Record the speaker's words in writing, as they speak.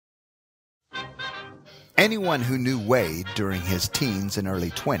Anyone who knew Wade during his teens and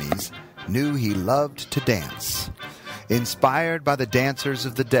early 20s knew he loved to dance. Inspired by the dancers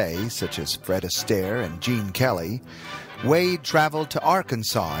of the day, such as Fred Astaire and Gene Kelly, Wade traveled to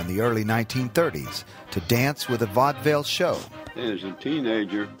Arkansas in the early 1930s to dance with a vaudeville show. As a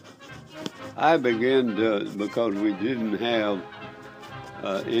teenager, I began to, because we didn't have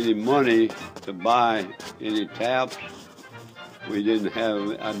any money to buy any taps. I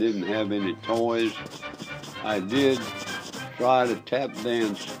didn't have any toys. I did try to tap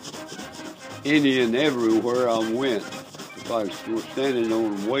dance any and everywhere I went. If I was standing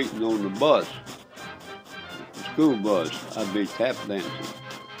on waiting on the bus, the school bus, I'd be tap dancing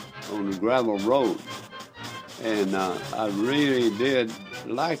on the gravel road. And I really did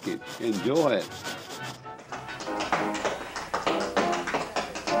like it, enjoy it.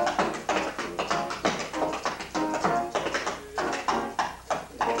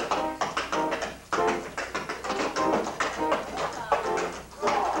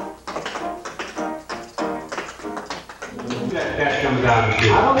 That comes out of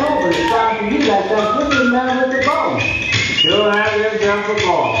you. I don't know, but it's time for you like that. Look at the man with the ball. You'll have your jump the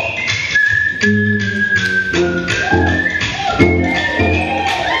ball.